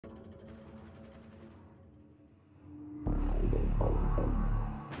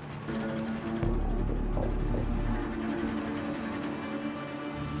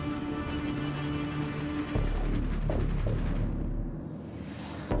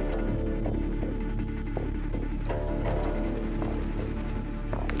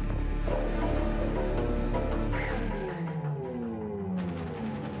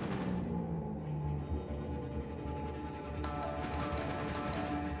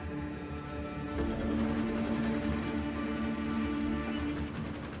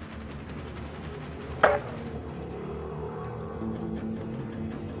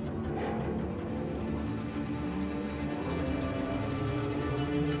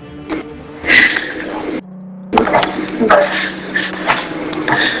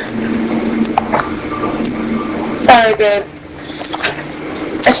Sorry, babe.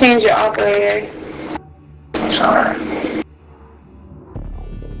 I changed your operator. Sorry.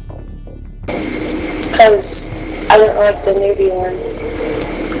 Because I don't like the newbie one.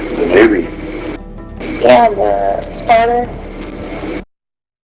 The newbie? Yeah, the starter.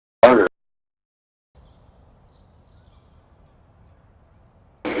 Starter?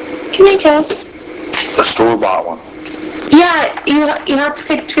 Can you guess? The store-bought one. Yeah, you have to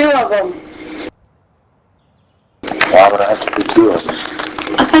pick 2 of them. Why would I have to do 2 of them?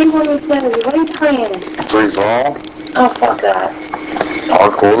 I thought you wanted to play. What are you playing? Free for all? Oh, fuck that.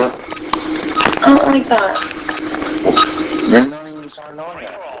 Hardcore? I don't like that. You're not even starting on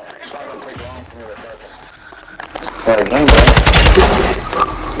yet. It's not gonna take long for me to start the game, bro.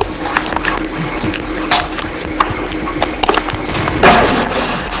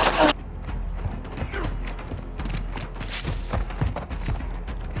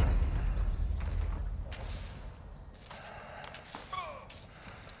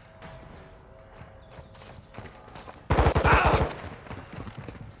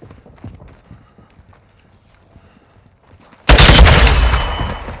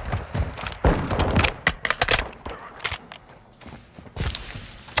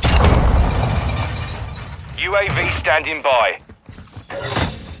 UAV standing by.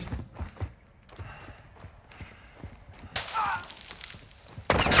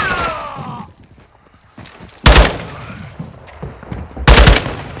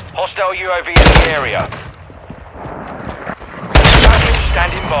 Hostile UAV in the area. Package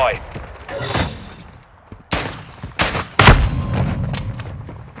standing by.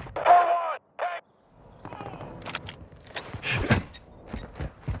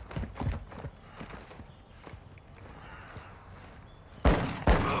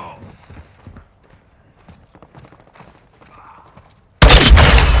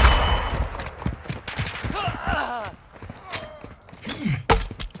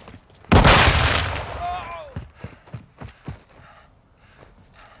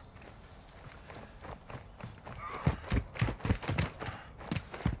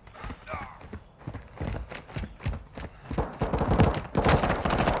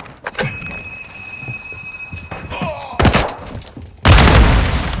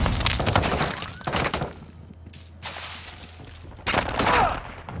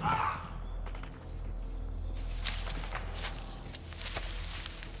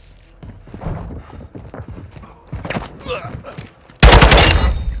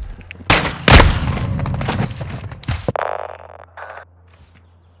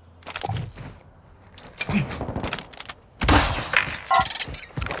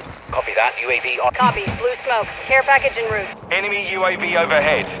 Copy that. UAV on. Copy. Blue smoke. Care package en route. Enemy UAV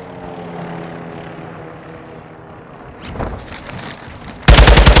overhead.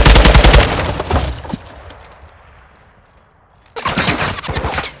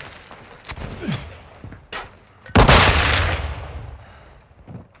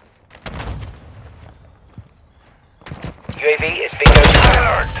 UAV is bingo.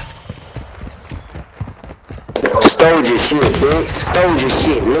 Alert! Stole your shit, bitch. Stole your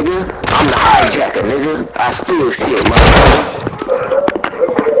shit, nigga. I'm the hijacker, nigga. I steal shit, motherfucker.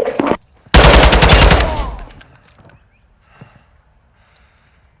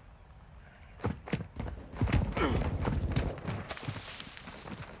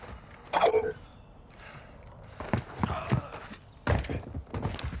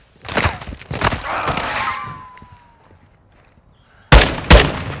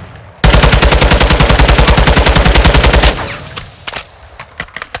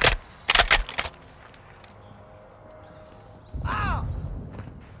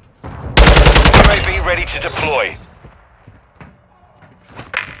 UAV ready to deploy.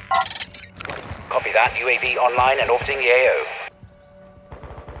 Copy that. UAV online and orbiting the AO.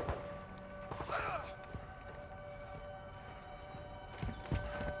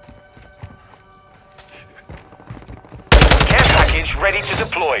 Care package ready to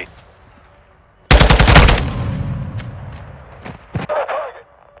deploy.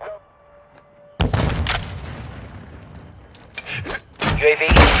 UAV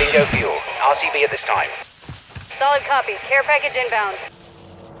is bingo fuel. RCB at this time. Solid copy. Care package inbound.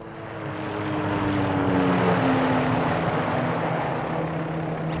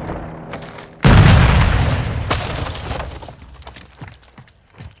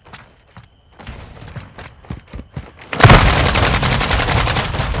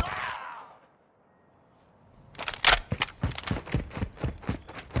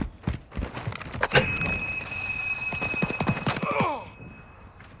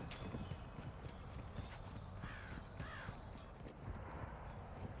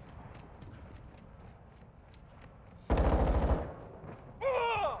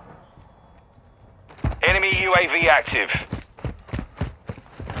 UAV active.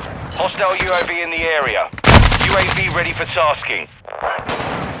 Hostile UAV in the area. UAV ready for tasking.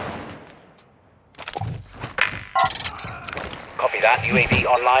 Copy that. UAV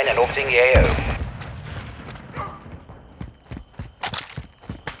online and orbiting the AO.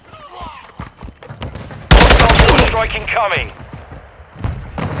 Hostile strike incoming.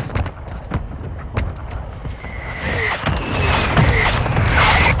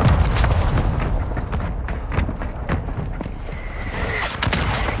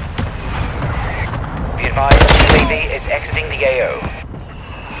 Be advised, UAV is exiting the AO.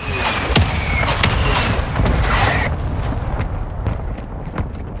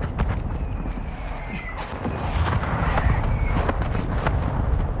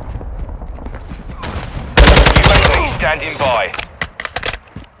 UAV standing by.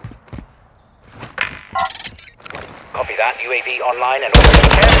 Copy that. UAV online and orbiting.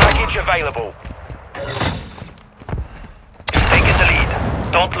 Care package available. Taking the lead.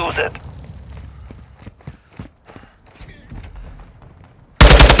 Don't lose it.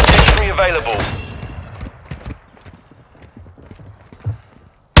 Sentry available.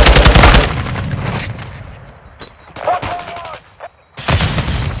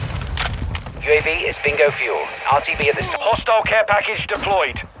 UAV is bingo fuel. RTB at this time. Hostile care package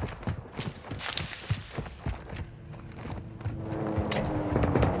deployed.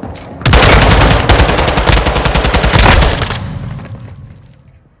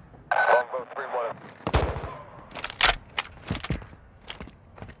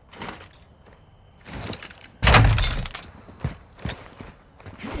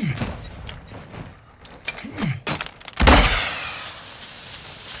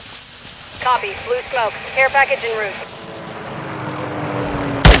 Copy. Blue smoke. Care package en route.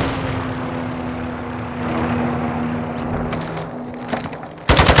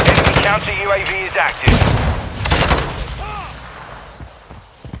 Enemy counter UAV is active.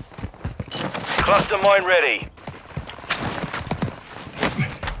 Cluster mine ready.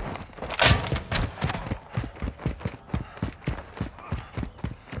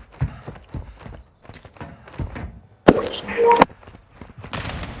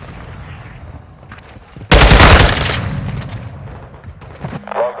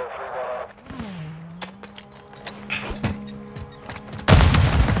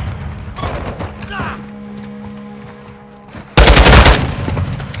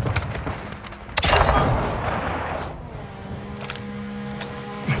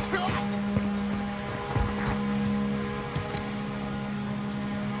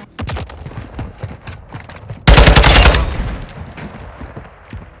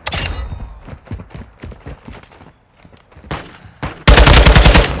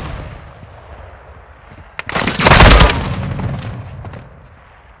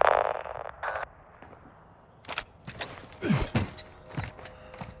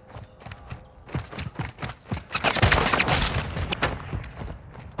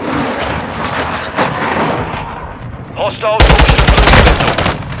 Hostile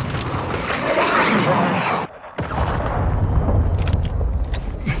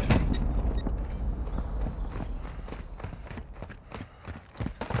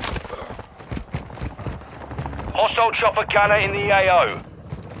Hostile chopper gunner in the AO.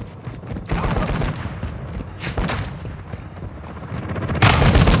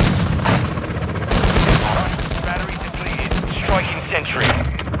 Battery depleted. Striking sentry.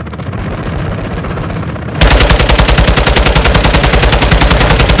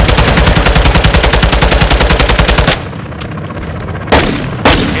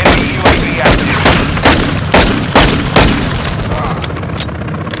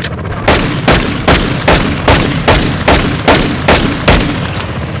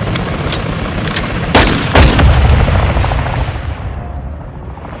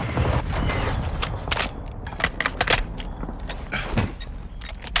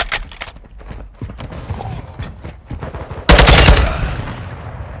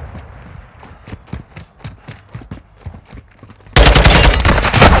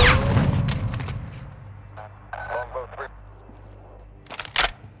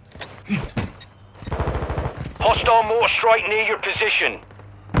 Hostile mortar strike near your position.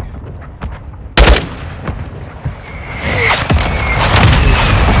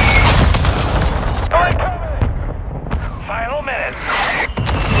 Final minute.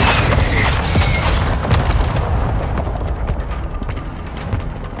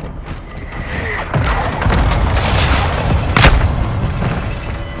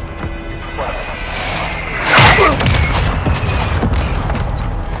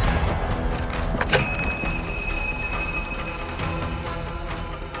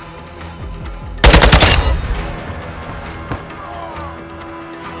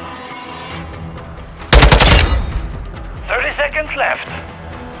 seconds left.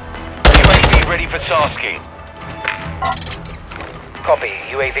 UAV ready for tasking. Copy.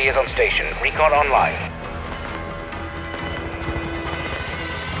 UAV is on station. Recon online.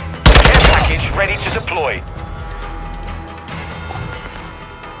 Care package ready to deploy.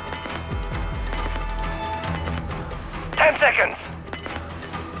 Ten seconds.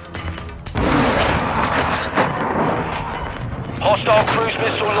 Hostile cruise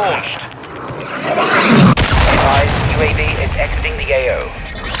missile launched. Advise UAV is exiting the AO.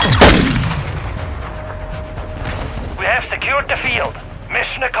 We have secured the field.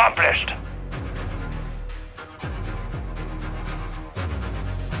 Mission accomplished.